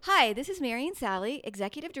Hi, this is Marian Sally,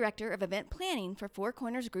 Executive Director of Event Planning for Four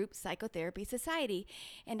Corners Group Psychotherapy Society,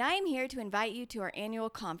 and I am here to invite you to our annual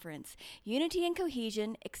conference, Unity and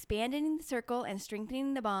Cohesion, Expanding the Circle and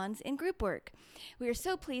Strengthening the Bonds in Group Work. We are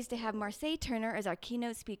so pleased to have Marseille Turner as our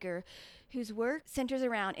keynote speaker, whose work centers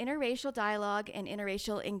around interracial dialogue and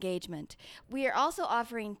interracial engagement. We are also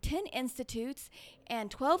offering 10 institutes and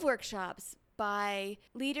 12 workshops by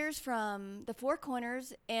leaders from the Four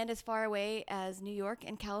Corners and as far away as New York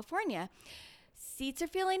and California. Seats are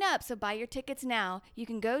filling up, so buy your tickets now. You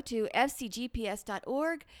can go to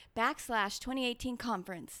fcgps.org/2018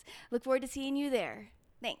 conference. Look forward to seeing you there.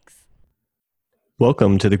 Thanks.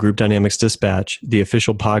 Welcome to the Group Dynamics Dispatch, the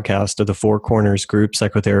official podcast of the Four Corners Group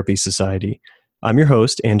Psychotherapy Society. I'm your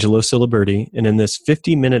host, Angelo Siliberti, and in this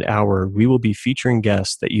 50-minute hour, we will be featuring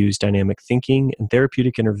guests that use dynamic thinking and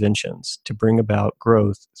therapeutic interventions to bring about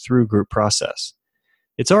growth through group process.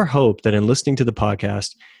 It's our hope that in listening to the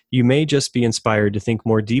podcast, you may just be inspired to think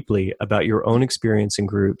more deeply about your own experience in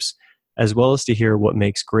groups, as well as to hear what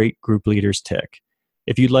makes great group leaders tick.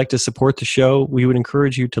 If you'd like to support the show, we would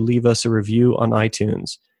encourage you to leave us a review on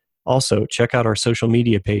iTunes. Also, check out our social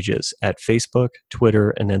media pages at Facebook, Twitter,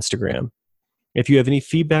 and Instagram. If you have any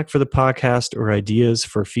feedback for the podcast or ideas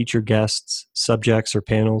for future guests, subjects, or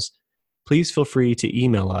panels, please feel free to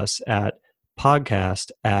email us at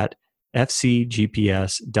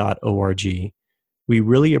podcast@fcgps.org. We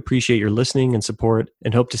really appreciate your listening and support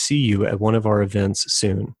and hope to see you at one of our events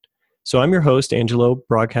soon. So I'm your host, Angelo,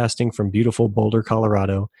 broadcasting from beautiful Boulder,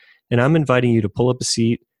 Colorado, and I'm inviting you to pull up a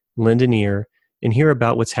seat, lend an ear, and hear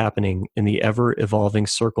about what's happening in the ever-evolving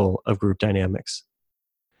circle of group dynamics.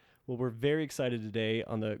 Well, we're very excited today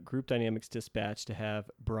on the Group Dynamics Dispatch to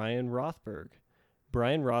have Brian Rothberg.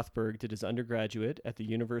 Brian Rothberg did his undergraduate at the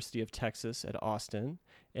University of Texas at Austin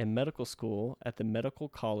and medical school at the Medical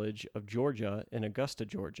College of Georgia in Augusta,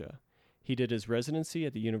 Georgia. He did his residency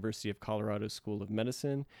at the University of Colorado School of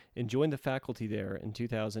Medicine and joined the faculty there in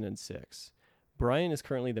 2006. Brian is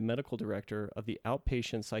currently the medical director of the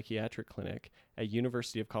Outpatient Psychiatry Clinic at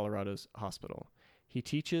University of Colorado's Hospital. He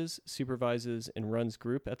teaches, supervises, and runs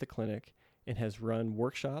group at the clinic and has run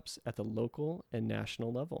workshops at the local and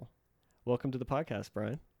national level. Welcome to the podcast,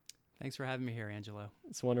 Brian. Thanks for having me here, Angelo.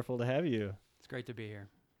 It's wonderful to have you. It's great to be here.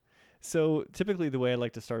 So typically the way I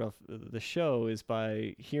like to start off the show is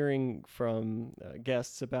by hearing from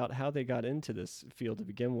guests about how they got into this field to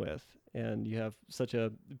begin with. And you have such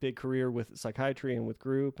a big career with psychiatry and with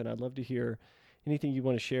group, and I'd love to hear anything you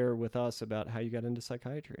want to share with us about how you got into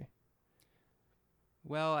psychiatry.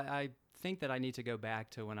 Well, I think that I need to go back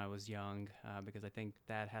to when I was young because I think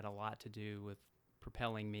that had a lot to do with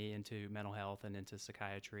propelling me into mental health and into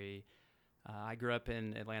psychiatry. I grew up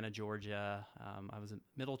in Atlanta, Georgia. I was a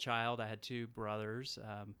middle child. I had two brothers.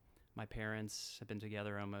 My parents have been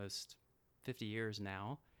together almost 50 years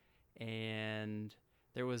now. And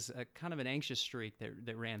there was a kind of an anxious streak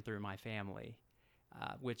that ran through my family,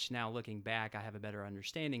 which now looking back, I have a better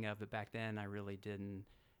understanding of. But back then, I really didn't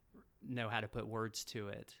know how to put words to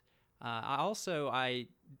it. I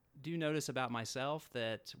do notice about myself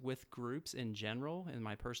that with groups in general in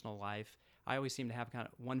my personal life, I always seem to have kind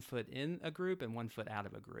of one foot in a group and one foot out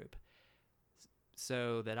of a group.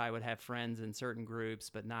 So that I would have friends in certain groups,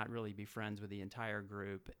 but not really be friends with the entire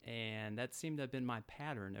group. And that seemed to have been my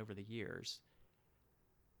pattern over the years.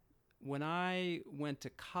 When I went to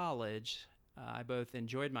college, I both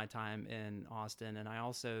enjoyed my time in Austin, and I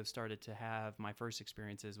also started to have my first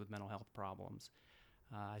experiences with mental health problems.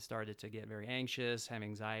 I started to get very anxious, have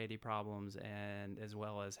anxiety problems, and as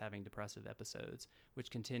well as having depressive episodes,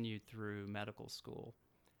 which continued through medical school.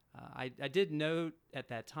 I did note at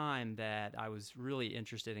that time that I was really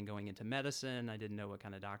interested in going into medicine. I didn't know what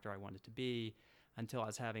kind of doctor I wanted to be until I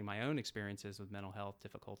was having my own experiences with mental health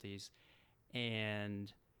difficulties,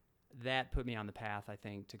 and that put me on the path, I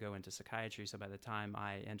think, to go into psychiatry. So by the time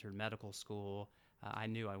I entered medical school, I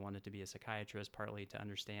knew I wanted to be a psychiatrist, partly to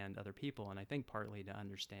understand other people, and I think partly to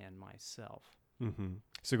understand myself. Mm-hmm.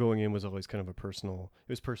 So going in was always kind of it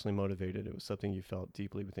was personally motivated. It was something you felt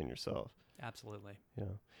deeply within yourself. Absolutely.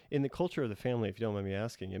 Yeah. In the culture of the family, if you don't mind me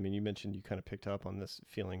asking, I mean, you mentioned you kind of picked up on this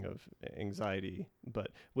feeling of anxiety,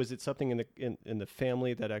 but was it something in the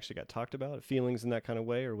family that actually got talked about, feelings in that kind of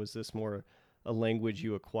way, or was this more a language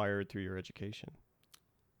you acquired through your education?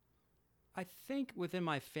 I think within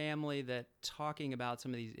my family that talking about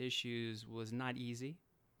some of these issues was not easy,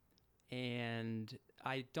 and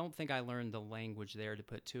I don't think I learned the language there to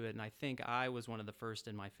put to it, and I think I was one of the first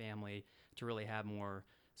in my family to really have more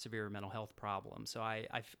severe mental health problems. So I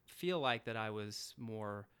feel like that I was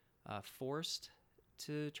more forced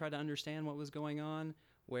to try to understand what was going on,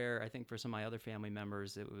 where I think for some of my other family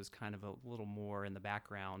members, it was kind of a little more in the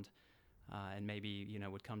background, and maybe,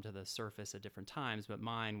 would come to the surface at different times, but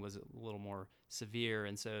mine was a little more severe.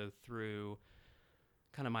 And so through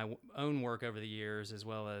kind of my own work over the years, as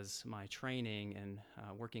well as my training and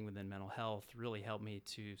working within mental health, really helped me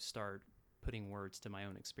to start putting words to my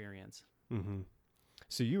own experience. Mm-hmm.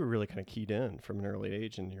 So you were really kind of keyed in from an early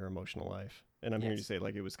age in your emotional life. And I'm hearing you say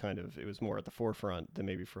like it was more at the forefront than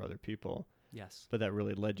maybe for other people. Yes. But that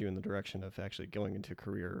really led you in the direction of actually going into a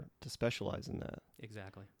career to specialize in that.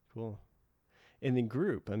 Exactly. Cool. And then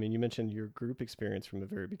group, I mean, you mentioned your group experience from the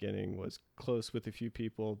very beginning was close with a few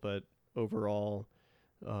people, but overall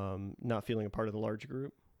not feeling a part of the large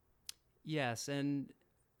group. Yes. And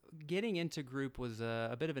getting into group was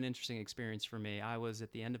a bit of an interesting experience for me. I was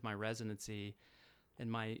at the end of my residency,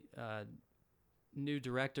 and my new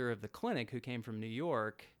director of the clinic, who came from New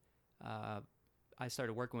York, I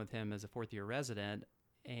started working with him as a fourth-year resident,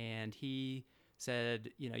 and he said,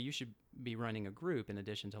 you should be running a group in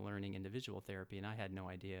addition to learning individual therapy, and I had no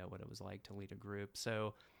idea what it was like to lead a group.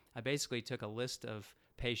 So I basically took a list of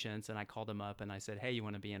patients, and I called them up, and I said, hey, you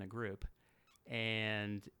want to be in a group?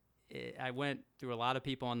 And I went through a lot of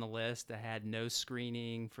people on the list. I had no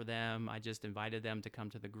screening for them. I just invited them to come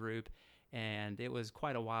to the group, and it was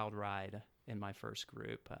quite a wild ride in my first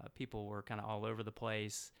group. People were kind of all over the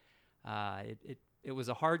place. It was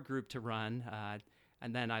a hard group to run,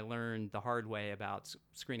 and then I learned the hard way about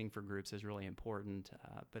screening for groups is really important,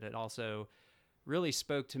 but it also really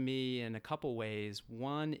spoke to me in a couple ways.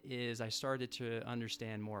 One is I started to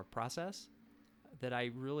understand more process that I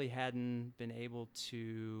really hadn't been able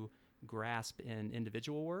to grasp in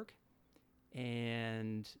individual work.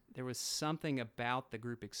 And there was something about the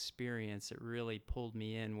group experience that really pulled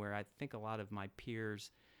me in, where I think a lot of my peers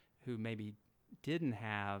who maybe didn't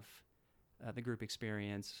have the group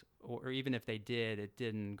experience, or even if they did, it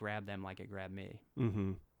didn't grab them like it grabbed me.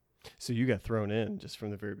 Mm-hmm. So you got thrown in just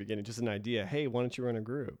from the very beginning, just an idea, hey, why don't you run a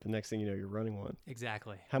group? The next thing you know, you're running one.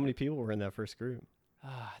 Exactly. How many people were in that first group?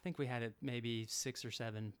 I think we had maybe 6 or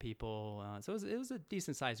 7 people. So it was a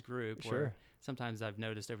decent-sized group. Sure. Where sometimes I've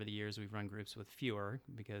noticed over the years we've run groups with fewer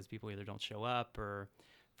because people either don't show up or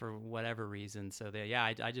for whatever reason. So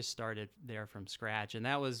I just started there from scratch. And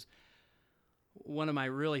that was one of my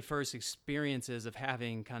really first experiences of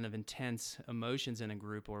having kind of intense emotions in a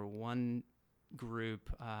group. Or one group,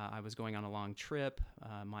 I was going on a long trip.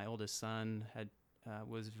 My oldest son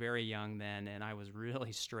was very young then, and I was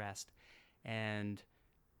really stressed. And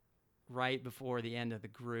right before the end of the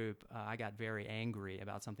group, I got very angry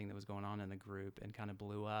about something that was going on in the group and kind of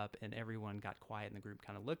blew up, and everyone got quiet in the group,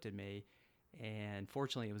 kind of looked at me. And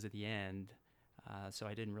fortunately, it was at the end, so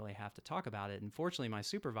I didn't really have to talk about it. And fortunately, my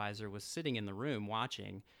supervisor was sitting in the room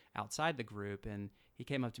watching outside the group, and he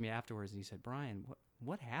came up to me afterwards and he said, Brian,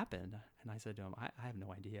 what happened? And I said to him, I have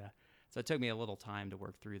no idea. So it took me a little time to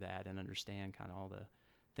work through that and understand kind of all the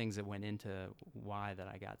things that went into why that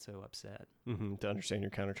I got so upset. Mm-hmm. To understand your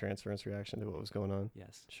countertransference reaction to what was going on.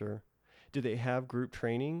 Yes. Sure. Did they have group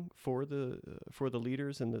training for the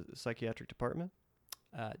leaders in the psychiatric department?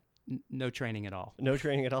 No training at all. No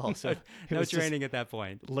training at all. So no training at that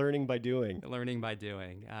point. Learning by doing. Learning by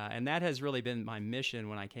doing. And that has really been my mission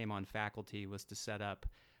when I came on faculty, was to set up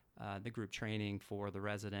the group training for the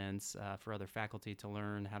residents, for other faculty to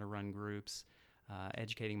learn how to run groups,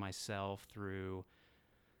 educating myself through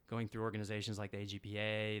going through organizations like the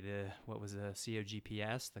AGPA, the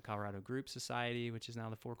COGPS, the Colorado Group Society, which is now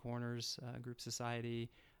the Four Corners Group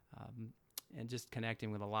Society, and just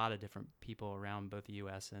connecting with a lot of different people around both the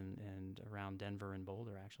U.S. and around Denver and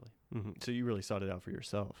Boulder, actually. Mm-hmm. So you really sought it out for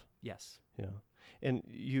yourself. Yes. Yeah. And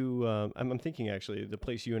you, I'm thinking actually the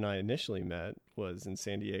place you and I initially met was in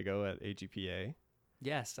San Diego at AGPA.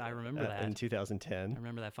 Yes, I remember that. In 2010. I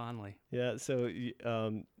remember that fondly. Yeah. So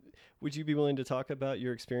would you be willing to talk about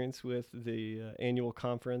your experience with the annual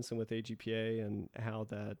conference and with AGPA and how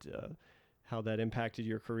that impacted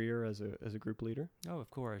your career as a group leader? Oh, of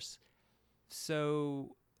course.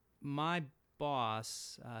 So my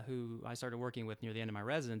boss, who I started working with near the end of my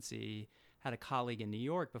residency, had a colleague in New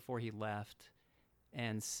York before he left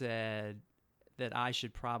and said that I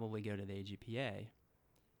should probably go to the AGPA.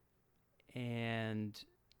 And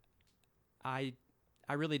I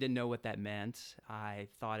really didn't know what that meant. I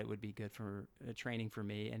thought it would be good for training for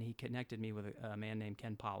me, and he connected me with a man named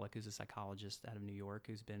Ken Pollack, who's a psychologist out of New York,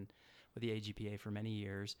 who's been with the AGPA for many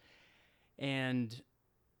years. And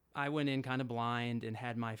I went in kind of blind and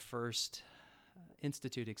had my first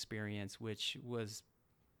institute experience, which was,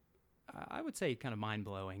 I would say, kind of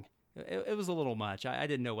mind-blowing. It was a little much. I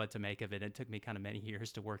didn't know what to make of it. It took me kind of many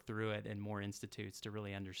years to work through it and more institutes to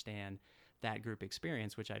really understand that group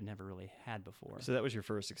experience, which I'd never really had before. So that was your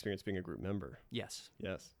first experience being a group member? Yes.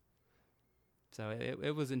 Yes. So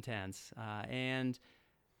it was intense. And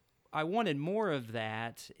I wanted more of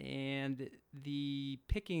that, and the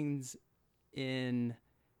pickings in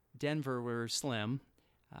Denver were slim.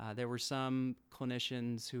 There were some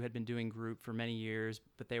clinicians who had been doing group for many years,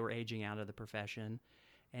 but they were aging out of the profession.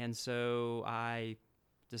 And so I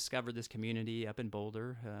discovered this community up in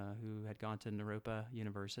Boulder who had gone to Naropa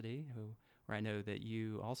University, where I know that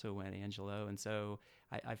you also went, Angelo. And so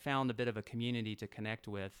I found a bit of a community to connect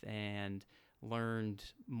with and learned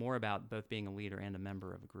more about both being a leader and a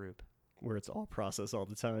member of a group. Where it's all process all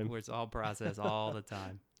the time. Where it's all process all the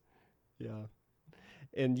time. Yeah.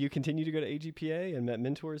 And you continue to go to AGPA and met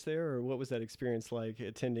mentors there, or what was that experience like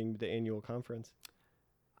attending the annual conference?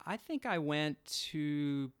 I think I went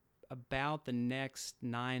to about the next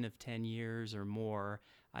 9 of 10 years or more.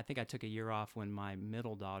 I think I took a year off when my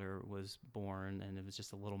middle daughter was born, and it was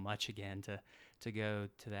just a little much again to go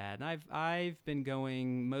to that. And I've been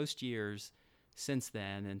going most years since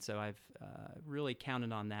then, and so I've really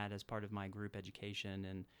counted on that as part of my group education,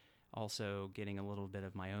 and also getting a little bit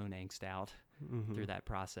of my own angst out through that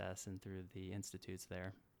process and through the institutes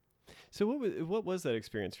there. So what was that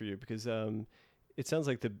experience for you? Because it sounds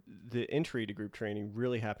like the entry to group training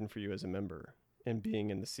really happened for you as a member, and being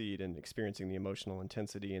in the seat and experiencing the emotional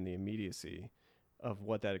intensity and the immediacy of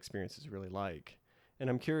what that experience is really like. And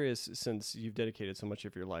I'm curious, since you've dedicated so much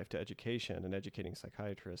of your life to education and educating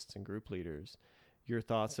psychiatrists and group leaders, your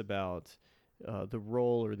thoughts about the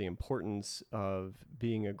role or the importance of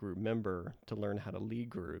being a group member to learn how to lead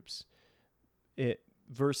groups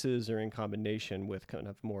versus or in combination with kind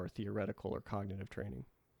of more theoretical or cognitive training.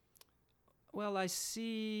 Well, I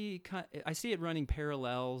see it running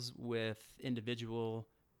parallels with individual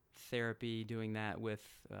therapy, doing that with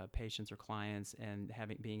patients or clients, and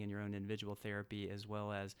being in your own individual therapy, as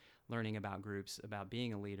well as learning about groups, about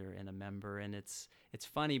being a leader and a member. And it's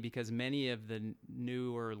funny because many of the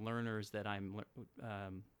newer learners that I'm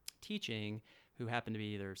teaching, who happen to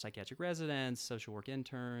be either psychiatric residents, social work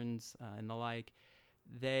interns, and the like,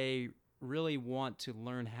 they really want to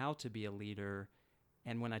learn how to be a leader.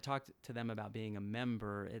 And when I talk to them about being a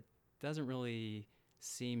member, it doesn't really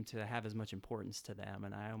seem to have as much importance to them,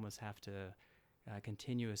 and I almost have to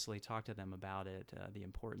continuously talk to them about it, the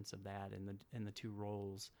importance of that in the two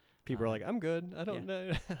roles. People are like, I'm good. I don't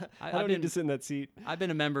know. I don't I've need to sit in that seat. I've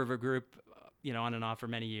been a member of a group, on and off for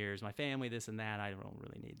many years. My family, this and that. I don't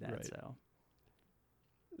really need that. Right.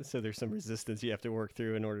 So there's some resistance you have to work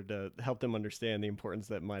through in order to help them understand the importance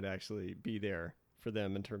that might actually be there for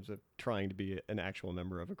them in terms of trying to be an actual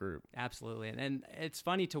member of a group. Absolutely. And it's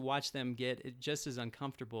funny to watch them get just as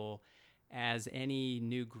uncomfortable as any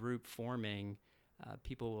new group forming.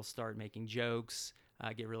 People will start making jokes,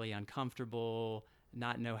 get really uncomfortable,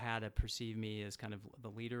 not know how to perceive me as kind of the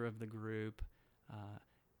leader of the group.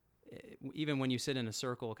 Even when you sit in a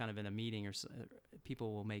circle, kind of in a meeting, or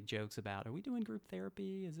people will make jokes about, are we doing group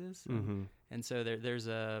therapy? Is this? Mm-hmm. And so there's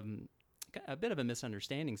a bit of a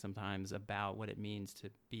misunderstanding sometimes about what it means to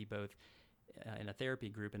be both in a therapy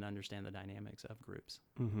group and understand the dynamics of groups.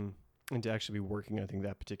 Mm-hmm. And to actually be working, I think,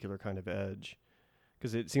 that particular kind of edge.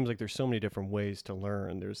 Because it seems like there's so many different ways to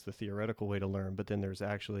learn. There's the theoretical way to learn, but then there's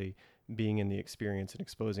actually being in the experience and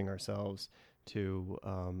exposing ourselves to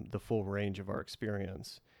the full range of our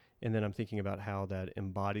experience. And then I'm thinking about how that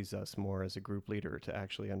embodies us more as a group leader to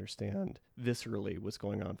actually understand viscerally what's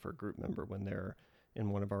going on for a group member when they're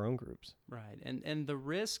in one of our own groups. Right. And the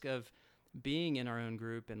risk of being in our own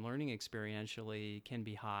group and learning experientially can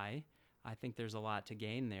be high. I think there's a lot to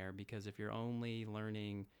gain there, because if you're only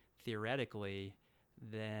learning theoretically,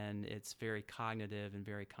 then it's very cognitive and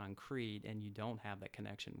very concrete, and you don't have that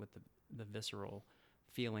connection with the visceral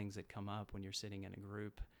feelings that come up when you're sitting in a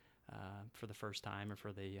group for the first time or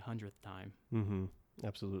for the 100th time. Mm-hmm.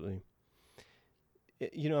 Absolutely.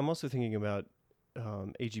 I'm also thinking about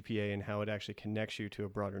AGPA and how it actually connects you to a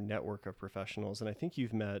broader network of professionals. And I think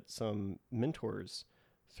you've met some mentors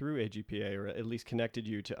through AGPA, or at least connected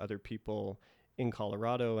you to other people in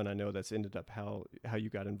Colorado. And I know that's ended up how you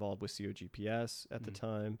got involved with COGPS at the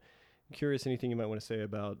time. I'm curious, anything you might want to say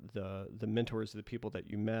about the mentors, the people that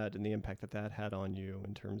you met, and the impact that had on you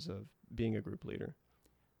in terms of being a group leader?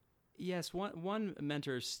 Yes, one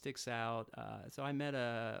mentor sticks out. So I met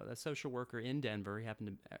a social worker in Denver. He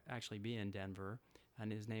happened to actually be in Denver,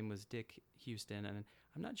 and his name was Dick Houston. And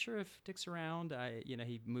I'm not sure if Dick's around.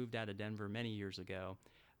 He moved out of Denver many years ago,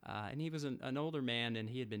 and he was an older man, and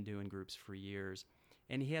he had been doing groups for years.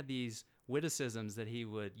 And he had these witticisms that he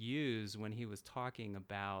would use when he was talking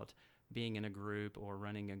about being in a group or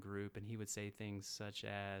running a group, and he would say things such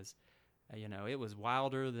as, It was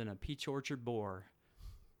wilder than a peach orchard boar.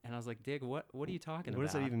 And I was like, Dick, what are you talking about? What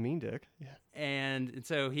does that even mean, Dick? Yeah. And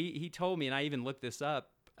so he told me, and I even looked this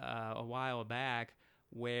up a while back,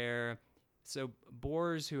 so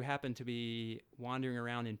boars who happen to be wandering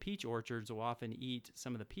around in peach orchards will often eat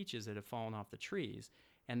some of the peaches that have fallen off the trees.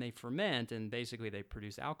 And they ferment, and basically they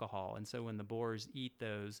produce alcohol. And so when the boars eat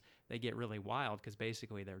those, they get really wild because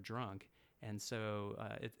basically they're drunk. And so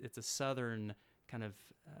it's a southern kind of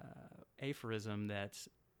aphorism that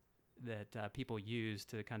people use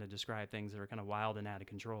to kind of describe things that are kind of wild and out of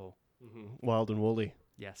control. Mm-hmm. Wild and woolly.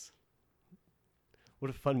 Yes. What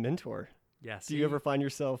a fun mentor. Yes. Do you ever find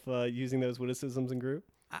yourself using those witticisms in group?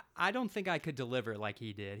 I don't think I could deliver it like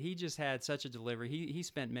he did. He just had such a delivery. He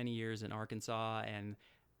spent many years in Arkansas and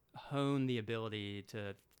honed the ability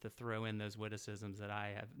to throw in those witticisms that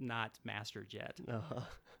I have not mastered yet. Uh-huh.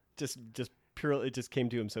 Just purely, it just came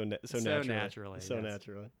to him so naturally. Yes.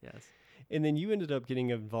 Naturally. Yes. And then you ended up getting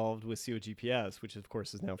involved with COGPS, which of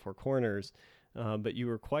course is now Four Corners, but you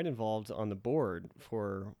were quite involved on the board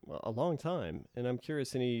for a long time. And I'm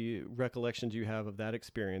curious, any recollections you have of that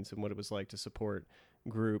experience and what it was like to support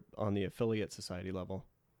group on the affiliate society level?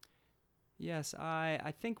 Yes,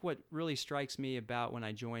 I think what really strikes me about when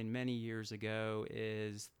I joined many years ago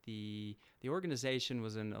is the organization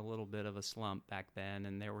was in a little bit of a slump back then,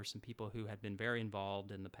 and there were some people who had been very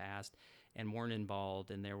involved in the past and weren't involved,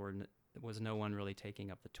 and there was no one really taking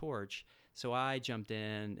up the torch. So I jumped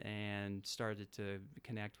in and started to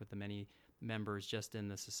connect with the many members just in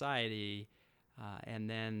the society, and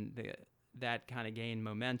then that kind of gained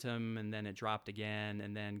momentum, and then it dropped again,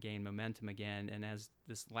 and then gained momentum again. And as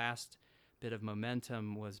this last bit of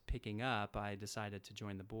momentum was picking up, I decided to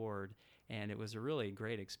join the board, and it was a really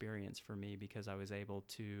great experience for me because I was able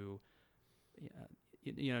to,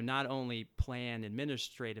 not only plan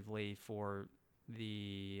administratively for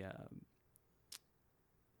the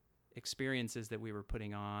experiences that we were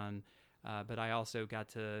putting on, but I also got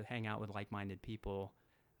to hang out with like-minded people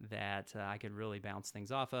that I could really bounce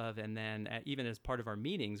things off of. And then even as part of our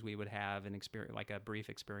meetings, we would have like a brief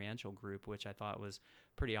experiential group, which I thought was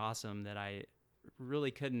pretty awesome, that I really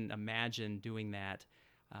couldn't imagine doing that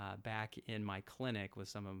back in my clinic with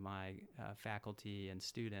some of my faculty and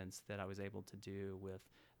students that I was able to do with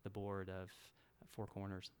the board of Four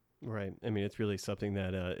Corners. Right. I mean, it's really something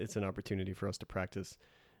that it's an opportunity for us to practice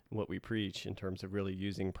what we preach in terms of really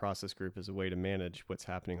using process group as a way to manage what's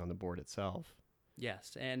happening on the board itself.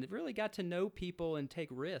 Yes, and really got to know people and take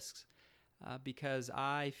risks because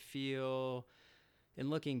I feel, in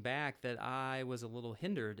looking back, that I was a little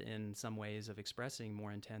hindered in some ways of expressing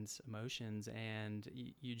more intense emotions. And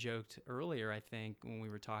you joked earlier, I think, when we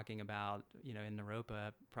were talking about, in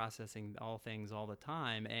Naropa, processing all things all the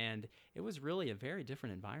time. And it was really a very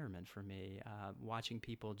different environment for me, watching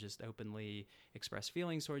people just openly express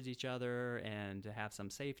feelings towards each other and to have some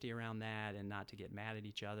safety around that and not to get mad at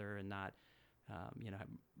each other and not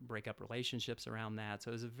break up relationships around that.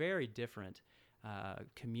 So it was a very different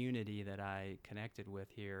community that I connected with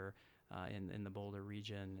here in the Boulder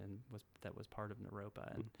region, and that was part of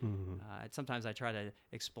Naropa. And sometimes I try to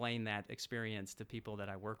explain that experience to people that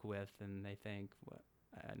I work with, and they think, well,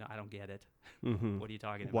 no, I don't get it. Mm-hmm. What are you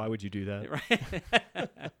talking about? Why would you do that?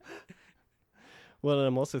 Right. Well, and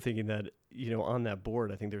I'm also thinking that, on that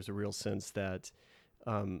board, I think there's a real sense that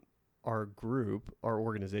our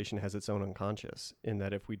organization has its own unconscious, in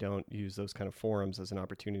that if we don't use those kind of forums as an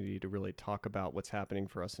opportunity to really talk about what's happening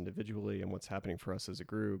for us individually and what's happening for us as a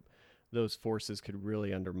group, those forces could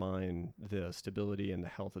really undermine the stability and the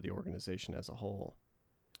health of the organization as a whole.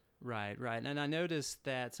 Right. And I noticed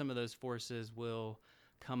that some of those forces will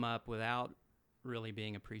come up without really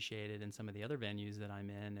being appreciated in some of the other venues that I'm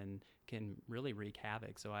in, and can really wreak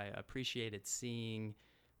havoc. So I appreciated seeing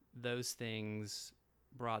those things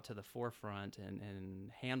brought to the forefront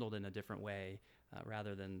and handled in a different way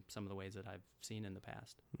rather than some of the ways that I've seen in the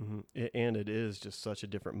past. Mm-hmm. And it is just such a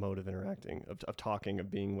different mode of interacting, of talking,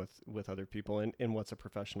 of being with other people in what's a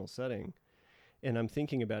professional setting. And I'm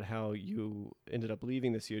thinking about how you ended up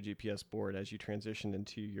leaving the COGPS board as you transitioned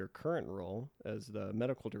into your current role as the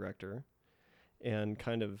medical director, and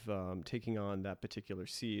kind of taking on that particular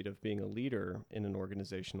seat of being a leader in an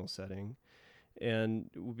organizational setting. And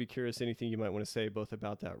we'd be curious, anything you might want to say both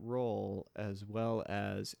about that role as well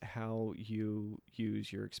as how you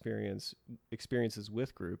use your experiences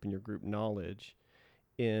with group and your group knowledge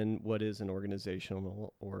in what is an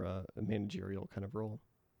organizational or a managerial kind of role.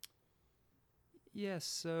 Yes,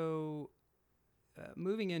 so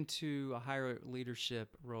moving into a higher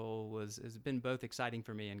leadership role has been both exciting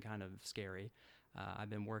for me and kind of scary. I've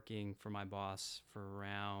been working for my boss for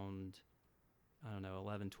around I don't know,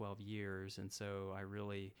 11, 12 years. And so I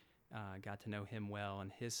really got to know him well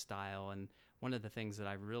and his style. And one of the things that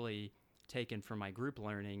I've really taken from my group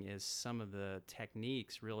learning is some of the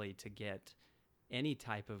techniques really to get any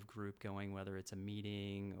type of group going, whether it's a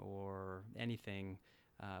meeting or anything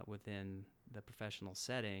within the professional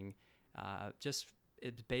setting. Just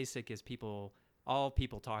it's basic is all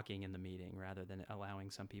people talking in the meeting rather than allowing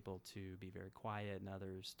some people to be very quiet and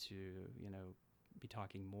others to, be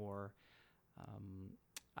talking more.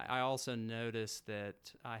 I also noticed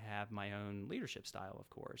that I have my own leadership style, of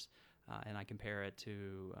course, and I compare it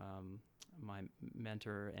to my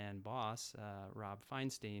mentor and boss, Rob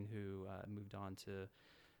Feinstein, who moved on to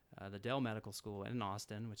the Dell Medical School in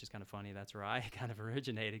Austin, which is kind of funny. That's where I kind of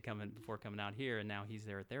originated before coming out here, and now he's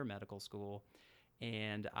there at their medical school.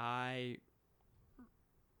 And I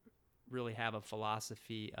really have a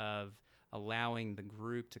philosophy of allowing the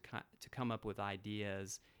group to come up with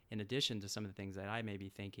ideas in addition to some of the things that I may be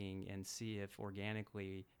thinking, and see if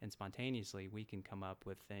organically and spontaneously we can come up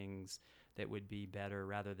with things that would be better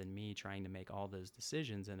rather than me trying to make all those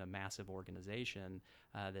decisions in a massive organization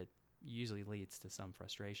that usually leads to some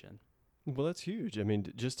frustration. Well, that's huge. I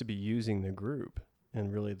mean, just to be using the group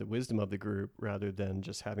and really the wisdom of the group rather than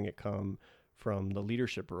just having it come from the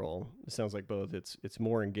leadership role. It sounds like both. It's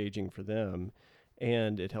more engaging for them,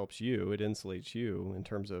 and it helps you. It insulates you in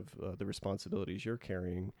terms of the responsibilities you're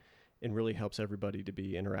carrying, and really helps everybody to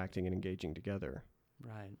be interacting and engaging together.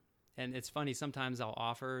 Right. And it's funny, sometimes I'll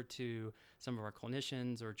offer to some of our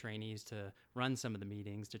clinicians or trainees to run some of the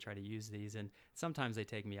meetings to try to use these. And sometimes they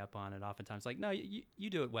take me up on it. Oftentimes, like, no, you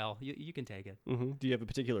do it well. You can take it. Mm-hmm. Do you have a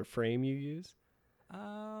particular frame you use?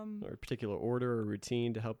 Or a particular order or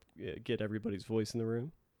routine to help get everybody's voice in the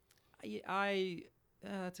room?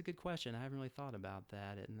 That's a good question. I haven't really thought about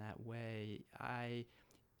that in that way.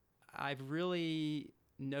 I've really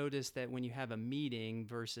noticed that when you have a meeting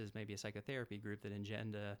versus maybe a psychotherapy group, that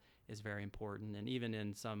agenda is very important. And even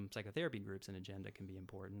in some psychotherapy groups, an agenda can be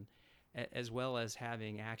important, as well as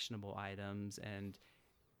having actionable items and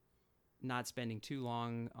not spending too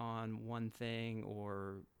long on one thing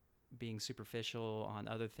or being superficial on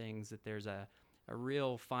other things, that there's a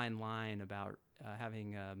real fine line about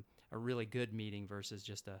having a really good meeting versus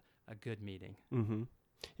just a good meeting. Mm-hmm.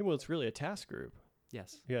 Yeah, well, it's really a task group.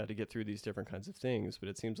 Yes. Yeah, to get through these different kinds of things. But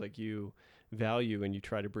it seems like you value and you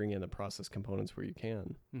try to bring in the process components where you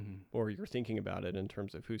can. Mm-hmm. Or you're thinking about it in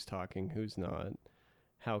terms of who's talking, who's not.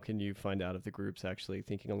 How can you find out if the group's actually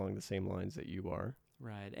thinking along the same lines that you are?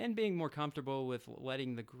 Right. And being more comfortable with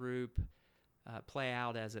letting the group play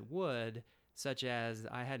out as it would, such as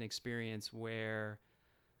I had an experience where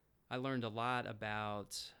I learned a lot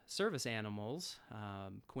about service animals,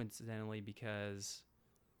 coincidentally, because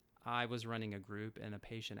I was running a group and a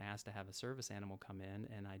patient asked to have a service animal come in,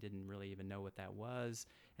 and I didn't really even know what that was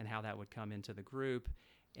and how that would come into the group.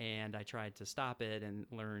 And I tried to stop it and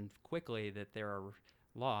learned quickly that there are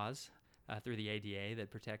laws through the ADA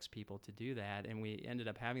that protects people to do that. And we ended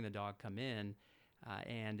up having the dog come in,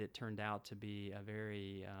 and it turned out to be a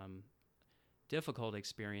very difficult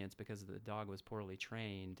experience because the dog was poorly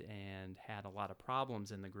trained and had a lot of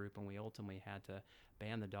problems in the group, and we ultimately had to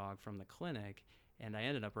ban the dog from the clinic. And I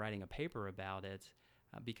ended up writing a paper about it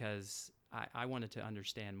because I wanted to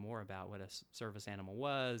understand more about what a service animal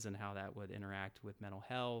was and how that would interact with mental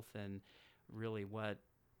health, and really what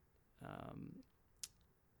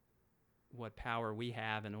power we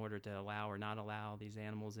have in order to allow or not allow these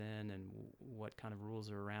animals in, and what kind of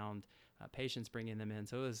rules are around patients bringing them in.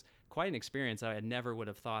 So it was quite an experience. I never would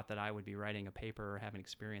have thought that I would be writing a paper or having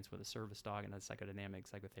experience with a service dog in a psychodynamic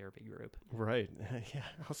psychotherapy group. Right. Yeah.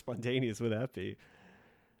 How spontaneous would that be?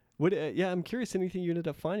 I'm curious anything you ended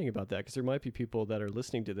up finding about that, because there might be people that are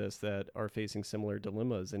listening to this that are facing similar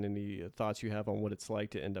dilemmas, and any thoughts you have on what it's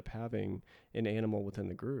like to end up having an animal within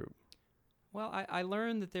the group. Well, I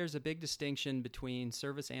learned that there's a big distinction between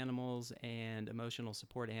service animals and emotional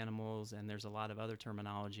support animals, and there's a lot of other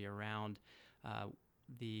terminology around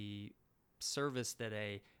the service that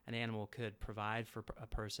an animal could provide for a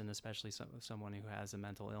person, especially someone who has a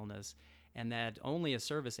mental illness, and that only a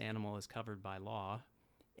service animal is covered by law,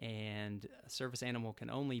 and a service animal can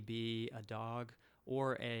only be a dog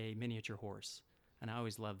or a miniature horse. And I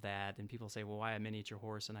always love that, and people say, well, why a miniature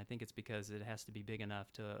horse? And I think it's because it has to be big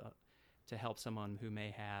enough to help someone who may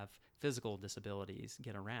have physical disabilities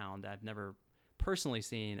get around. I've never personally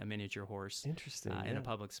seen a miniature horse in a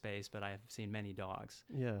public space, but I've seen many dogs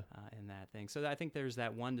in that thing. So I think there's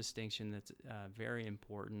that one distinction that's very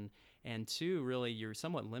important. And two, really, you're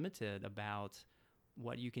somewhat limited about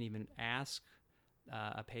what you can even ask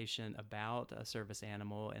a patient about a service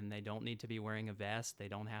animal, and they don't need to be wearing a vest. They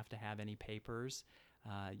don't have to have any papers.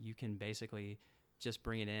 You can basically just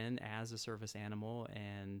bring it in as a service animal,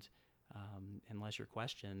 and unless you're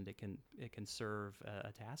questioned, it can serve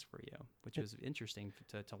a task for you, which is interesting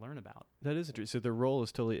to learn about. That is interesting. So their role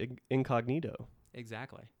is totally incognito.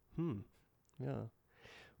 Exactly. Yeah.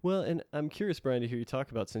 Well, and I'm curious, Brian, to hear you talk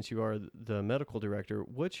about, since you are the medical director,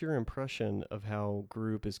 what's your impression of how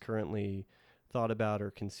group is currently thought about or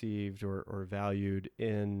conceived or valued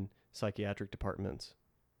in psychiatric departments?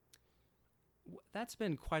 That's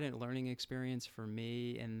been quite a learning experience for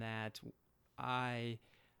me, in that I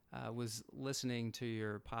was listening to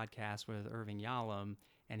your podcast with Irving Yalom,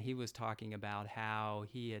 and he was talking about how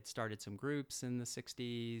he had started some groups in the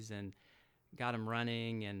 60s and got them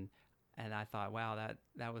running, and I thought, wow,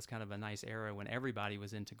 that was kind of a nice era when everybody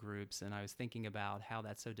was into groups. And I was thinking about how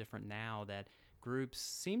that's so different now, that groups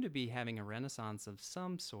seem to be having a renaissance of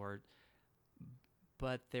some sort,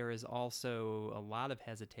 but there is also a lot of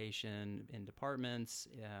hesitation in departments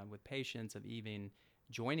with patients of even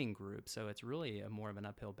joining groups. So it's really more of an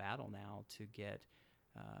uphill battle now to get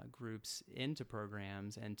groups into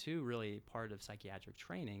programs and to really part of psychiatric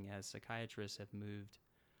training, as psychiatrists have moved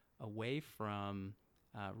away from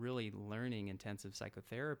really learning intensive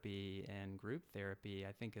psychotherapy and group therapy.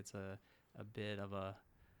 I think it's a bit of a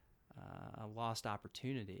lost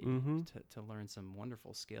opportunity to learn some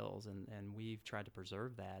wonderful skills, and we've tried to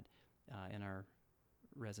preserve that in our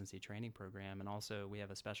residency training program. And also we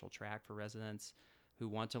have a special track for residents who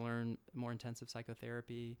want to learn more intensive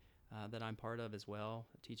psychotherapy that I'm part of as well,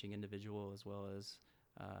 teaching individual as well as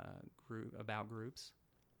about groups.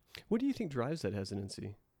 What do you think drives that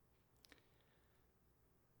hesitancy?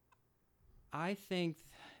 I think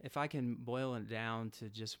if I can boil it down to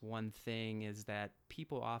just one thing, is that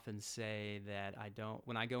people often say that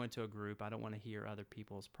when I go into a group, I don't want to hear other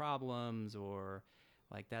people's problems, or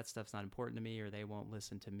like that stuff's not important to me, or they won't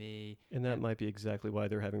listen to me. And that might be exactly why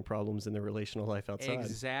they're having problems in their relational life outside.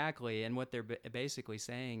 Exactly. And what they're basically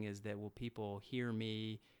saying is that, will people hear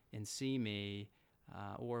me and see me,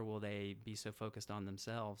 or will they be so focused on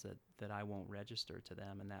themselves that I won't register to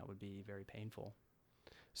them? And that would be very painful.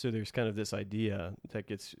 So there's kind of this idea that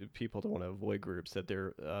gets people to want to avoid groups, that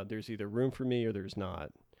there's either room for me or there's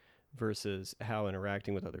not, versus how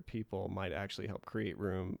interacting with other people might actually help create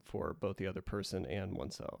room for both the other person and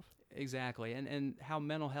oneself. Exactly. And how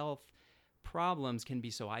mental health problems can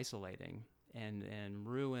be so isolating and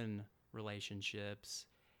ruin relationships,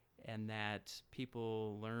 and that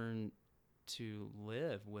people learn to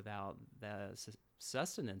live without the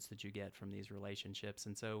sustenance that you get from these relationships.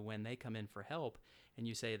 And so when they come in for help and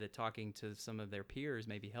you say that talking to some of their peers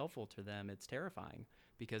may be helpful to them, it's terrifying,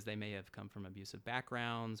 because they may have come from abusive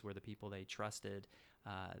backgrounds where the people they trusted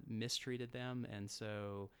mistreated them. And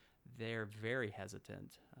so they're very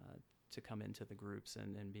hesitant to come into the groups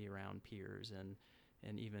and be around peers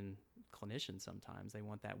and even clinicians. Sometimes they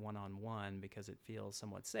want that one-on-one because it feels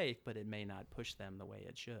somewhat safe, but it may not push them the way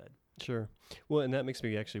it should. Sure. Well, and that makes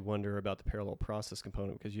me actually wonder about the parallel process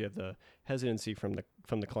component, because you have the hesitancy from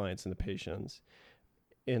the clients and the patients.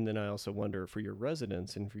 And then I also wonder for your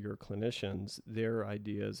residents and for your clinicians, their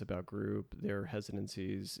ideas about group, their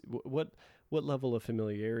hesitancies. What level of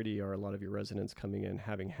familiarity are a lot of your residents coming in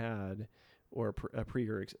having had, or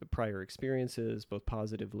prior experiences, both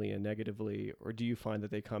positively and negatively? Or do you find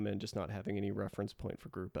that they come in just not having any reference point for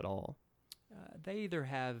group at all? They either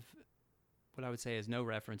have what I would say is no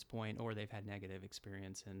reference point, or they've had negative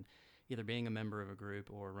experience in either being a member of a group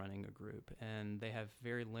or running a group. And they have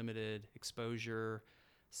very limited exposure,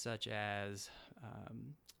 such as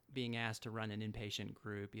being asked to run an inpatient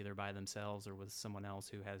group either by themselves or with someone else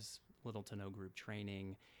who has little to no group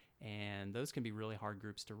training. And those can be really hard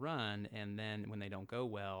groups to run. And then when they don't go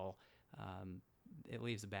well, it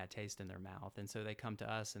leaves a bad taste in their mouth. And so they come to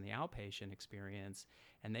us in the outpatient experience,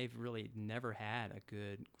 and they've really never had a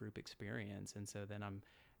good group experience. And so then I'm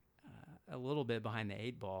a little bit behind the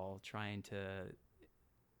eight ball, trying to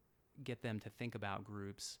get them to think about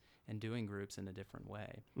groups and doing groups in a different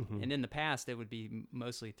way. Mm-hmm. And in the past, it would be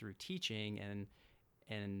mostly through teaching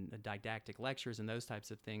and didactic lectures and those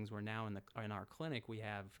types of things, where now in our clinic, we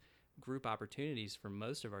have group opportunities for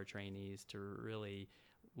most of our trainees to really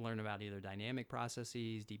learn about either dynamic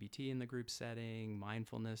processes, DBT in the group setting,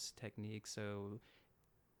 mindfulness techniques. So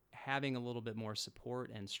having a little bit more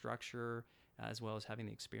support and structure, as well as having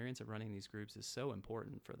the experience of running these groups, is so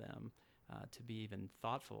important for them to be even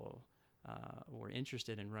thoughtful or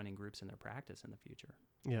interested in running groups in their practice in the future.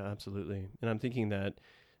 Yeah, absolutely. And I'm thinking that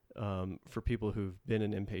for people who've been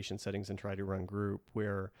in inpatient settings and try to run group,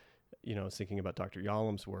 where I was thinking about Dr.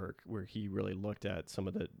 Yalom's work, where he really looked at some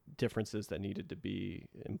of the differences that needed to be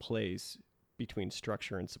in place between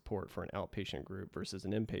structure and support for an outpatient group versus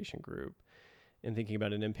an inpatient group. And thinking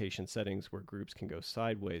about in inpatient settings where groups can go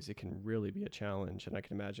sideways, it can really be a challenge. And I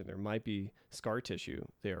can imagine there might be scar tissue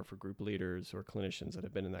there for group leaders or clinicians that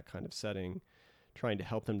have been in that kind of setting, trying to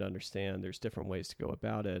help them to understand there's different ways to go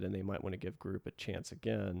about it, and they might want to give group a chance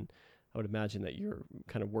again. I would imagine that you're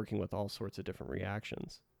kind of working with all sorts of different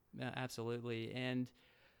reactions. Absolutely. And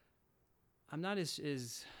I'm not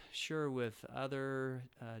as sure with other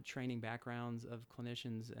training backgrounds of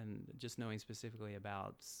clinicians, and just knowing specifically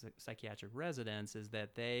about psychiatric residents, is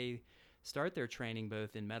that they start their training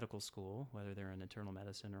both in medical school, whether they're in internal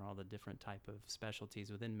medicine or all the different type of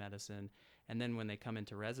specialties within medicine, and then when they come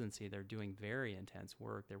into residency, they're doing very intense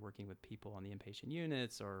work. They're working with people on the inpatient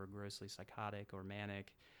units or grossly psychotic or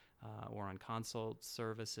manic, or on consult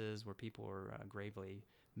services where people are gravely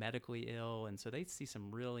medically ill, and so they see some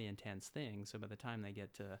really intense things. So by the time they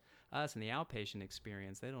get to us in the outpatient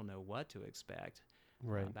experience, they don't know what to expect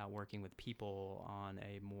about working with people on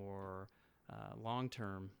a more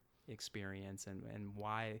long-term experience, and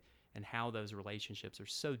why and how those relationships are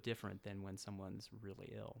so different than when someone's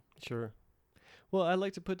really ill. Sure. Well, I'd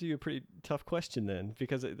like to put to you a pretty tough question then,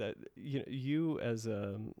 because you as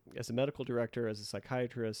a medical director, as a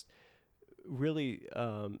psychiatrist, really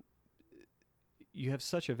you have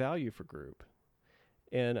such a value for group.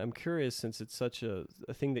 And I'm curious, since it's such a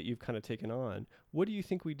thing that you've kind of taken on, what do you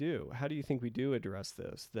think we do? How do you think we do address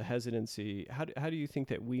this, the hesitancy? How do you think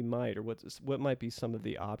that we might, or what might be some of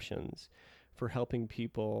the options for helping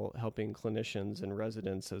people, helping clinicians and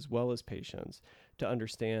residents as well as patients to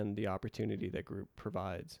understand the opportunity that group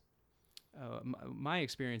provides? My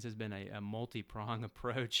experience has been a multi-prong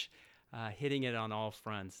approach, hitting it on all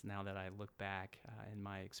fronts now that I look back in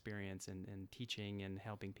my experience in teaching and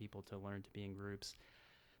helping people to learn to be in groups.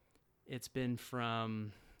 It's been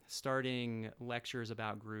from starting lectures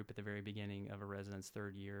about group at the very beginning of a resident's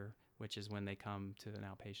third year, which is when they come to an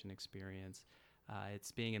outpatient experience.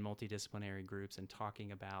 It's being in multidisciplinary groups and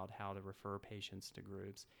talking about how to refer patients to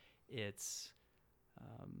groups. It's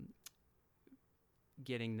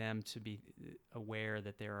getting them to be aware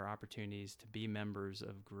that there are opportunities to be members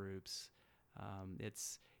of groups.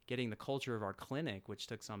 It's getting the culture of our clinic, which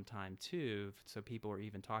took some time too, so people are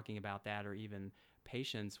even talking about that, or even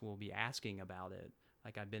patients will be asking about it.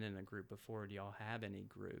 Like, I've been in a group before, do y'all have any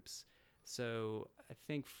groups? So I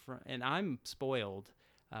think, and I'm spoiled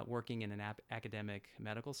working in an academic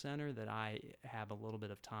medical center, that I have a little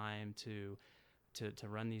bit of time to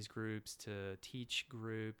run these groups, to teach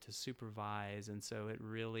group, to supervise. And so it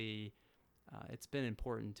really, it's been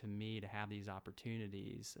important to me to have these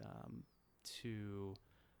opportunities to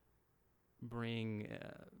bring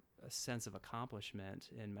a sense of accomplishment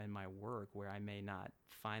in my work, where I may not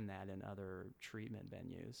find that in other treatment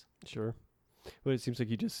venues. Sure. Well, it seems like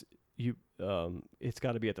it's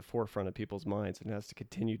got to be at the forefront of people's minds, and it has to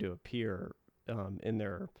continue to appear in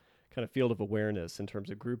their kind of field of awareness in terms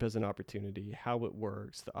of group as an opportunity, how it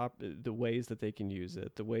works, the ways that they can use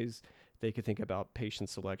it, the ways they could think about patient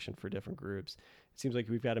selection for different groups. It seems like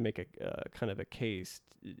we've got to make a kind of a case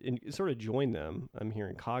and sort of join them, I'm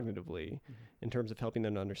hearing, cognitively, in terms of helping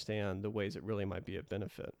them to understand the ways it really might be of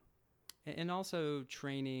benefit. And also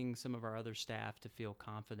training some of our other staff to feel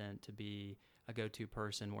confident to be a go-to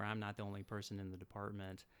person, where I'm not the only person in the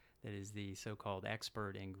department that is the so-called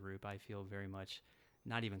expert in group. I feel very much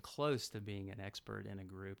not even close to being an expert in a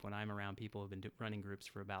group. When I'm around people who have been running groups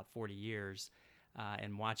for about 40 years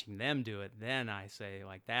and watching them do it, then I say,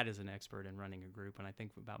 like, that is an expert in running a group. When I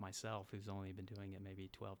think about myself, who's only been doing it maybe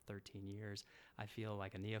 12, 13 years, I feel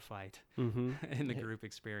like a neophyte in the group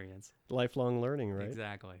experience. Lifelong learning, right?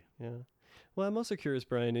 Exactly. Yeah. Well, I'm also curious,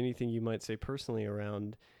 Brian, anything you might say personally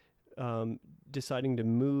around deciding to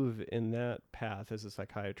move in that path as a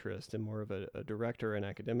psychiatrist and more of a director, an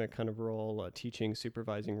academic kind of role, a teaching,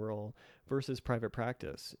 supervising role, versus private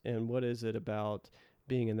practice. And what is it about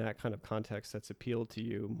being in that kind of context that's appealed to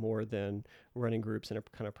you more than running groups in a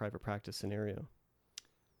kind of private practice scenario?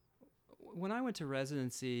 When I went to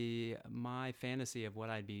residency, my fantasy of what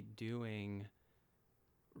I'd be doing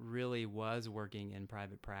really was working in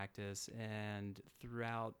private practice. And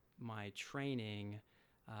throughout my training,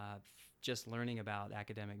 just learning about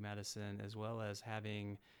academic medicine, as well as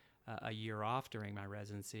having a year off during my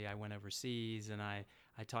residency, I went overseas and I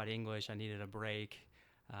taught English. I needed a break.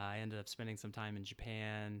 I ended up spending some time in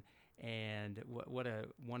Japan, and what a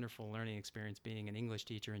wonderful learning experience being an English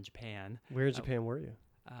teacher in Japan. Where in Japan were you?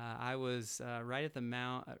 I was right at the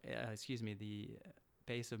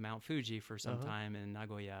base of Mount Fuji for some time in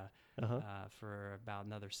Nagoya. for about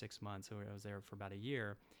another 6 months. So I was there for about a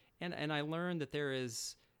year. And I learned that there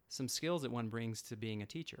is some skills that one brings to being a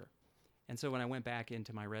teacher. And so when I went back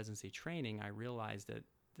into my residency training, I realized that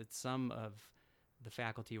some of the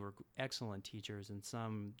faculty were excellent teachers and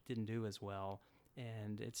some didn't do as well.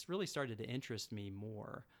 And it's really started to interest me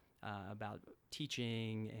more about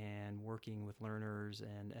teaching and working with learners.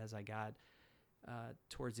 And as I got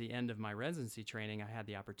towards the end of my residency training, I had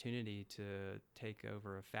the opportunity to take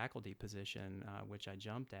over a faculty position, which I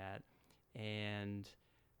jumped at, and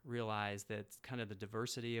realized that kind of the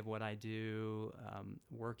diversity of what I do,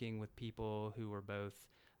 working with people who are both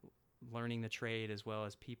learning the trade as well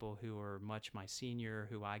as people who are much my senior,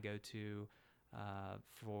 who I go to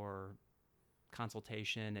for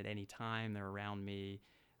consultation at any time. They're around me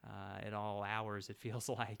at all hours. It feels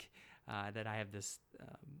like that I have this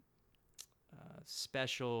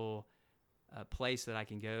special place that I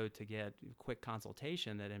can go to get quick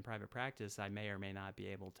consultation that in private practice I may or may not be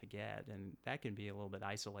able to get, and that can be a little bit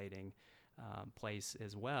isolating place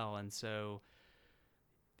as well. And so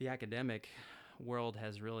the academic world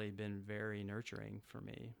has really been very nurturing for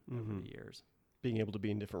me over the years. Being able to be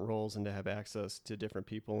in different roles and to have access to different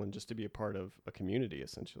people and just to be a part of a community,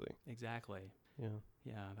 essentially. Exactly.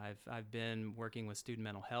 Yeah. I've been working with student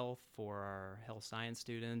mental health for our health science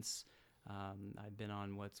students. I've been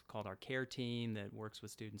on what's called our care team that works with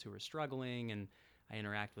students who are struggling, and I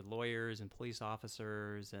interact with lawyers and police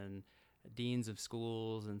officers and deans of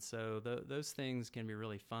schools, and so those things can be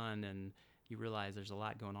really fun, and you realize there's a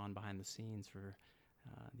lot going on behind the scenes for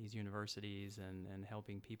these universities and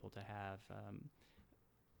helping people to have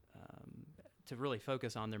to really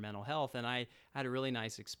focus on their mental health. And I had a really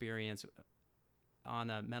nice experience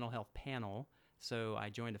on a mental health panel. So I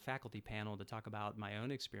joined a faculty panel to talk about my own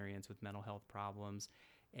experience with mental health problems,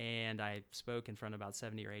 and I spoke in front of about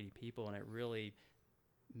 70 or 80 people, and it really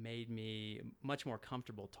made me much more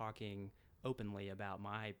comfortable talking openly about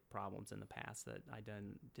my problems in the past that I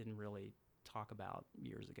didn't really talk about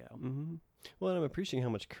years ago. Mm-hmm. Well, and I'm appreciating how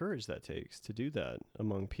much courage that takes to do that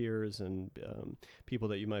among peers and people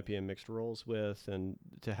that you might be in mixed roles with, and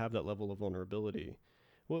to have that level of vulnerability.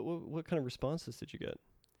 What kind of responses did you get?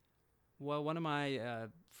 Well, one of my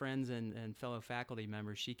friends and fellow faculty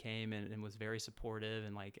members, she came and was very supportive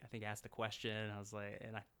and I think asked a question. I was like,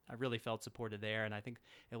 and I really felt supported there. And I think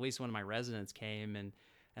at least one of my residents came and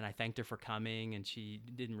I thanked her for coming, and she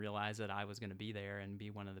didn't realize that I was going to be there and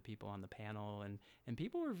be one of the people on the panel. And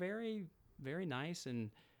people were very, very nice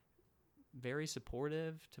and very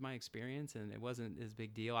supportive to my experience, and it wasn't as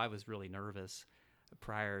big deal. I was really nervous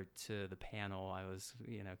prior to the panel. I was,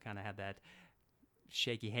 kind of had that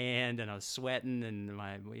shaky hand, and I was sweating, and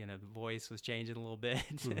my, the voice was changing a little bit,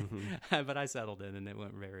 mm-hmm. But I settled in and it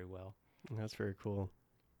went very well. That's very cool.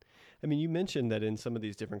 I mean, you mentioned that in some of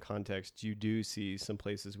these different contexts, you do see some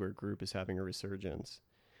places where group is having a resurgence,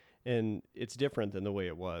 and it's different than the way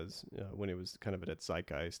it was when it was kind of at its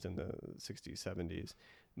zeitgeist in the 60s, 70s.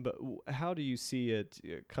 But how do you see it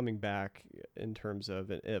coming back in terms of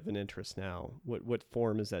an interest now? What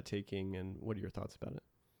form is that taking, and what are your thoughts about it?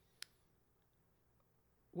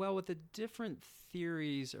 Well, with the different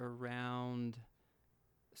theories around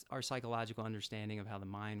our psychological understanding of how the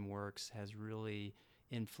mind works has really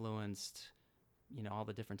influenced, all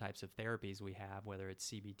the different types of therapies we have, whether it's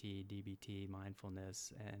CBT, DBT,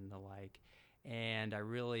 mindfulness, and the like. And I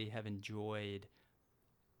really have enjoyed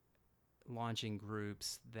launching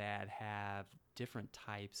groups that have different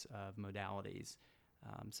types of modalities.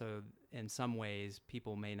 So in some ways,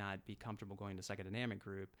 people may not be comfortable going to a psychodynamic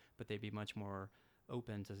group, but they'd be much more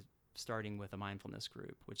open to starting with a mindfulness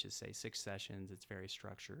group, which is, say, 6 sessions. It's very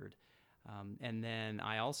structured. And then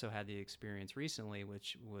I also had the experience recently,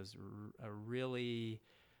 which was a really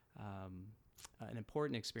an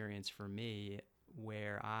important experience for me,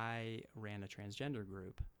 where I ran a transgender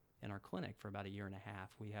group in our clinic for about 1.5 years.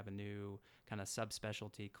 We have a new kind of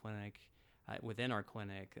subspecialty clinic within our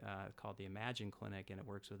clinic called the Imagine Clinic, and it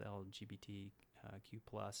works with LGBTQ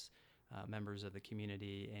plus members of the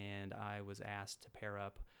community. And I was asked to pair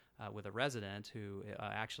up with a resident who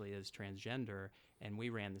actually is transgender, and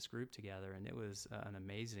we ran this group together, and it was an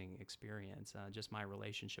amazing experience. Just my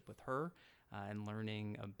relationship with her and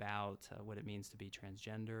learning about what it means to be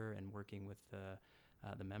transgender, and working with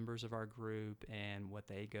the members of our group and what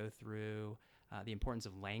they go through, the importance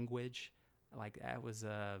of language. It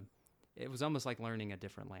was almost like learning a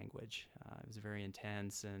different language. It was very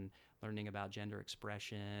intense, and learning about gender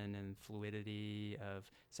expression and fluidity of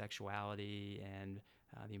sexuality, and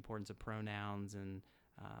the importance of pronouns, and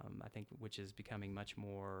I think which is becoming much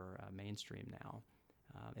more mainstream now.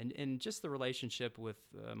 And just the relationship with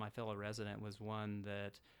my fellow resident was one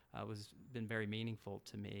that was been very meaningful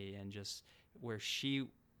to me, and just where she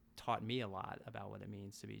taught me a lot about what it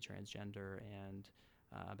means to be transgender and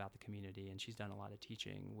about the community, and she's done a lot of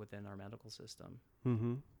teaching within our medical system.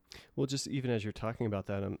 Mm-hmm. Well, just even as you're talking about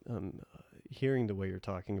that, I'm hearing the way you're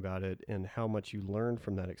talking about it and how much you learned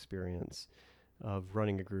from that experience of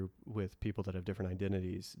running a group with people that have different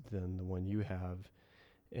identities than the one you have.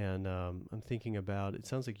 And I'm thinking about, it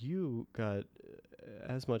sounds like you got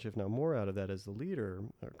as much, if not more, out of that as the leader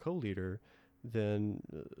or co-leader than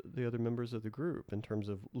the other members of the group in terms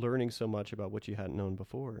of learning so much about what you hadn't known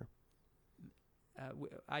before.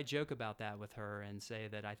 I joke about that with her and say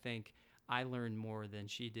that I think I learned more than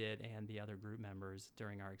she did and the other group members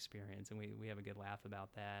during our experience. And we have a good laugh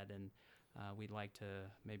about that. And we'd like to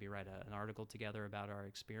maybe write an article together about our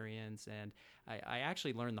experience. And I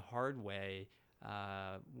actually learned the hard way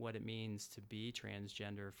what it means to be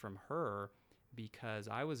transgender from her, because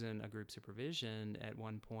I was in a group supervision at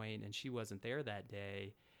one point and she wasn't there that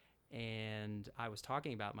day. And I was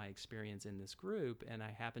talking about my experience in this group, and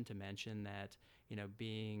I happened to mention that,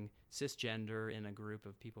 being cisgender in a group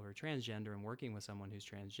of people who are transgender and working with someone who's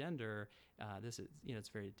transgender, this is, it's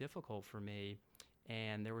very difficult for me.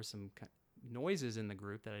 And there were some noises in the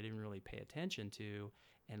group that I didn't really pay attention to.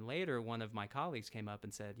 And later, one of my colleagues came up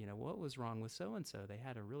and said, what was wrong with so-and-so? They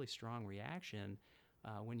had a really strong reaction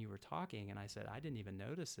when you were talking. And I said, I didn't even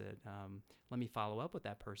notice it. Let me follow up with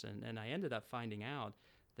that person. And I ended up finding out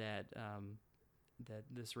that that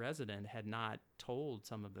this resident had not told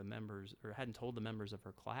some of the members, or hadn't told the members of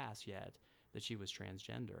her class yet, that she was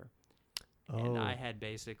transgender. Oh. And I had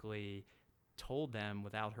basically told them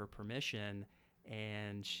without her permission,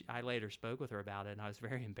 and I later spoke with her about it, and I was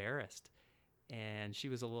very embarrassed. And she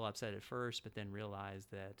was a little upset at first, but then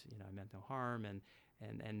realized that I meant no harm,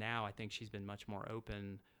 and now I think she's been much more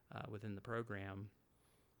open within the program.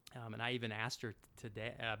 And I even asked her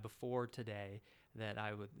today, before today, that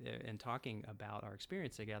I would, in talking about our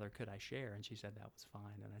experience together, could I share? And she said that was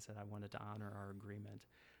fine. And I said I wanted to honor our agreement,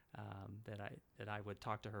 that I would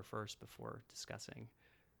talk to her first before discussing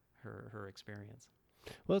her experience.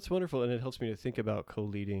 Well, that's wonderful, and it helps me to think about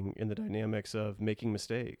co-leading in the dynamics of making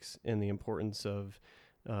mistakes and the importance of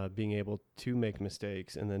being able to make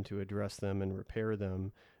mistakes and then to address them and repair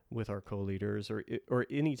them with our co-leaders, or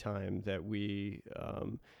any time that we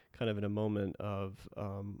kind of in a moment of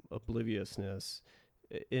obliviousness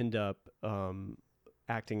end up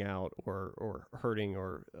acting out or hurting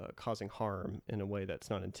or causing harm in a way that's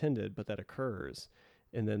not intended, but that occurs,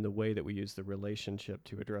 and then the way that we use the relationship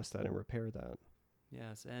to address that and repair that.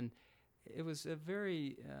 Yes, and it was a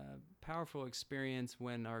very powerful experience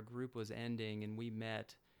when our group was ending and we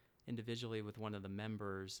met individually with one of the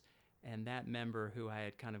members. And that member, who I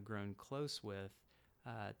had kind of grown close with,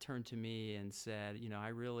 turned to me and said, I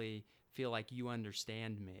really feel like you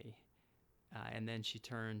understand me. And then she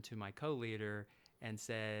turned to my co-leader and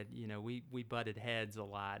said, we butted heads a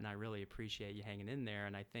lot, and I really appreciate you hanging in there.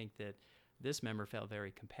 And I think that this member felt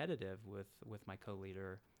very competitive with my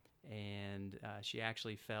co-leader. And she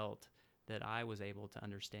actually felt that I was able to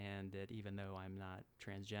understand that even though I'm not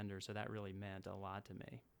transgender. So that really meant a lot to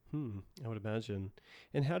me. I would imagine.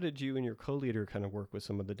 And how did you and your co-leader kind of work with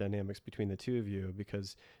some of the dynamics between the two of you?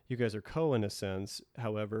 Because you guys are in a sense.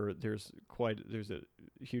 However, there's a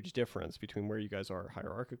huge difference between where you guys are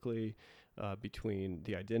hierarchically, between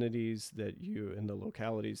the identities that you and the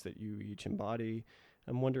localities that you each embody.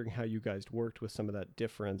 I'm wondering how you guys worked with some of that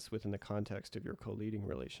difference within the context of your co-leading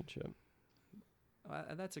relationship.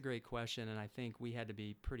 That's a great question, and I think we had to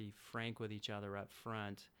be pretty frank with each other up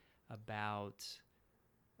front about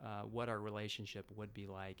what our relationship would be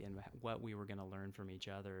like and what we were going to learn from each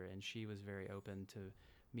other. And she was very open to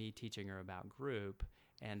me teaching her about group.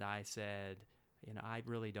 And I said, I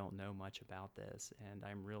really don't know much about this, and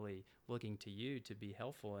I'm really looking to you to be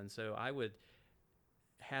helpful. And so I would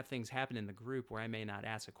have things happen in the group where I may not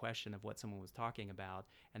ask a question of what someone was talking about.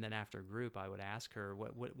 And then after a group, I would ask her,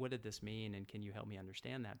 what did this mean? And can you help me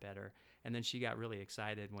understand that better? And then she got really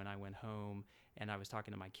excited when I went home and I was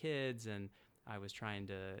talking to my kids, and I was trying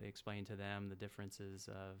to explain to them the differences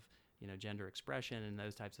of, gender expression and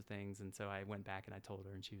those types of things. And so I went back and I told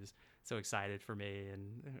her, and she was so excited for me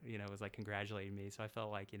and, was like congratulating me. So I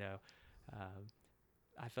felt like,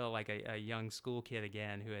 I felt like a young school kid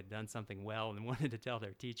again who had done something well and wanted to tell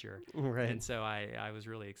their teacher. Right. And so I was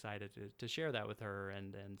really excited to share that with her.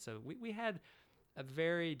 And so we had a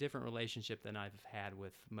very different relationship than I've had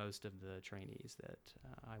with most of the trainees that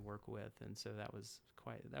I work with. And so that was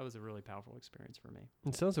a really powerful experience for me.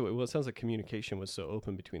 It sounds like communication was so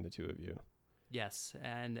open between the two of you. Yes.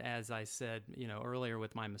 And as I said, earlier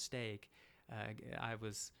with my mistake, I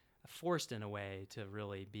was forced in a way to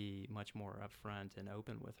really be much more upfront and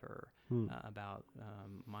open with her about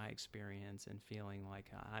my experience and feeling like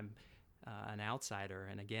I'm an outsider.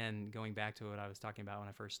 And again, going back to what I was talking about when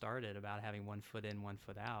I first started about having one foot in, one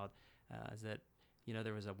foot out, is that,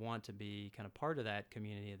 there was a want to be kind of part of that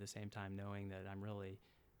community at the same time knowing that I'm really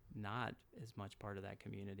not as much part of that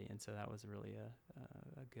community. And so that was really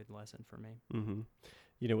a good lesson for me.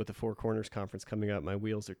 Mm-hmm. With the Four Corners Conference coming up, my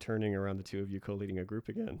wheels are turning around the two of you co-leading a group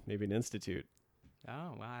again, maybe an institute.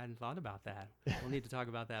 Oh, well, I hadn't thought about that. We'll need to talk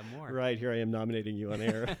about that more. Right, here I am nominating you on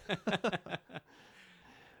air.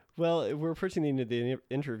 Well, we're approaching the end of the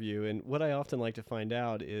interview, and what I often like to find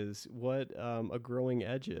out is what a growing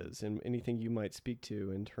edge is, and anything you might speak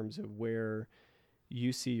to in terms of where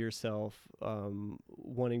you see yourself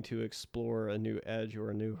wanting to explore a new edge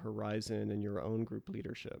or a new horizon in your own group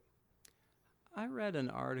leadership. I read an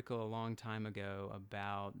article a long time ago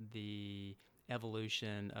about the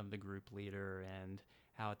evolution of the group leader and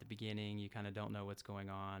how at the beginning you kind of don't know what's going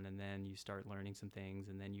on, and then you start learning some things,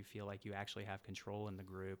 and then you feel like you actually have control in the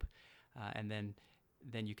group, and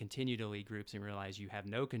then you continue to lead groups and realize you have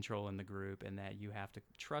no control in the group and that you have to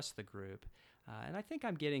trust the group. And I think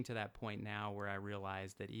I'm getting to that point now where I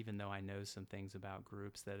realize that even though I know some things about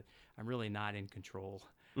groups, that I'm really not in control,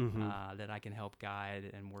 that I can help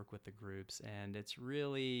guide and work with the groups. And it's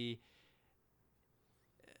really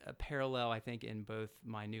a parallel, I think, in both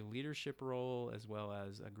my new leadership role as well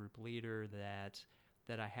as a group leader,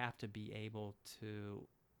 that I have to be able to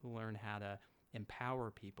learn how to empower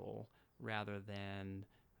people rather than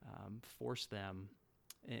force them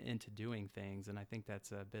into doing things. And I think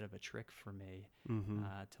that's a bit of a trick for me,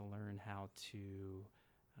 to learn how to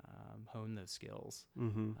hone those skills.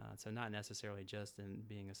 So not necessarily just in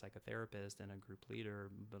being a psychotherapist and a group leader,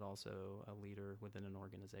 but also a leader within an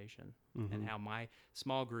organization, and how my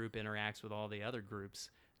small group interacts with all the other groups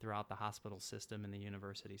throughout the hospital system and the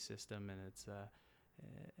university system. And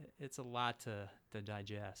it's a lot to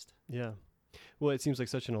digest. Yeah. Well, it seems like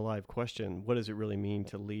such an alive question. What does it really mean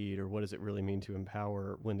to lead, or what does it really mean to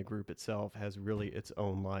empower when the group itself has really its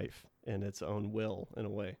own life and its own will in a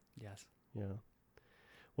way? Yes. Yeah.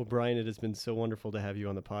 Well, Brian, it has been so wonderful to have you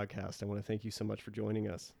on the podcast. I want to thank you so much for joining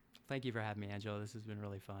us. Thank you for having me, Angelo. This has been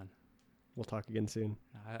really fun. We'll talk again soon.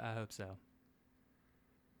 I hope so.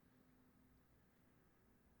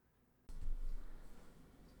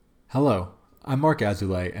 Hello, I'm Mark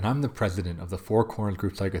Azulay, and I'm the president of the Four Corners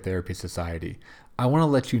Group Psychotherapy Society. I want to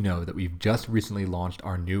let you know that we've just recently launched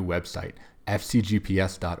our new website,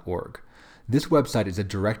 fcgps.org. This website is a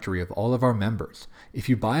directory of all of our members. If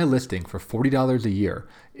you buy a listing for $40 a year,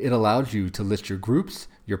 it allows you to list your groups,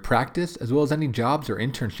 your practice, as well as any jobs or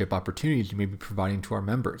internship opportunities you may be providing to our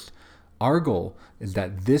members. Our goal is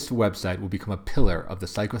that this website will become a pillar of the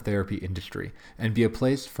psychotherapy industry and be a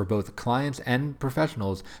place for both clients and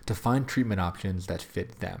professionals to find treatment options that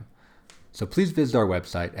fit them. So please visit our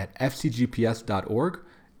website at fcgps.org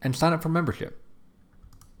and sign up for membership.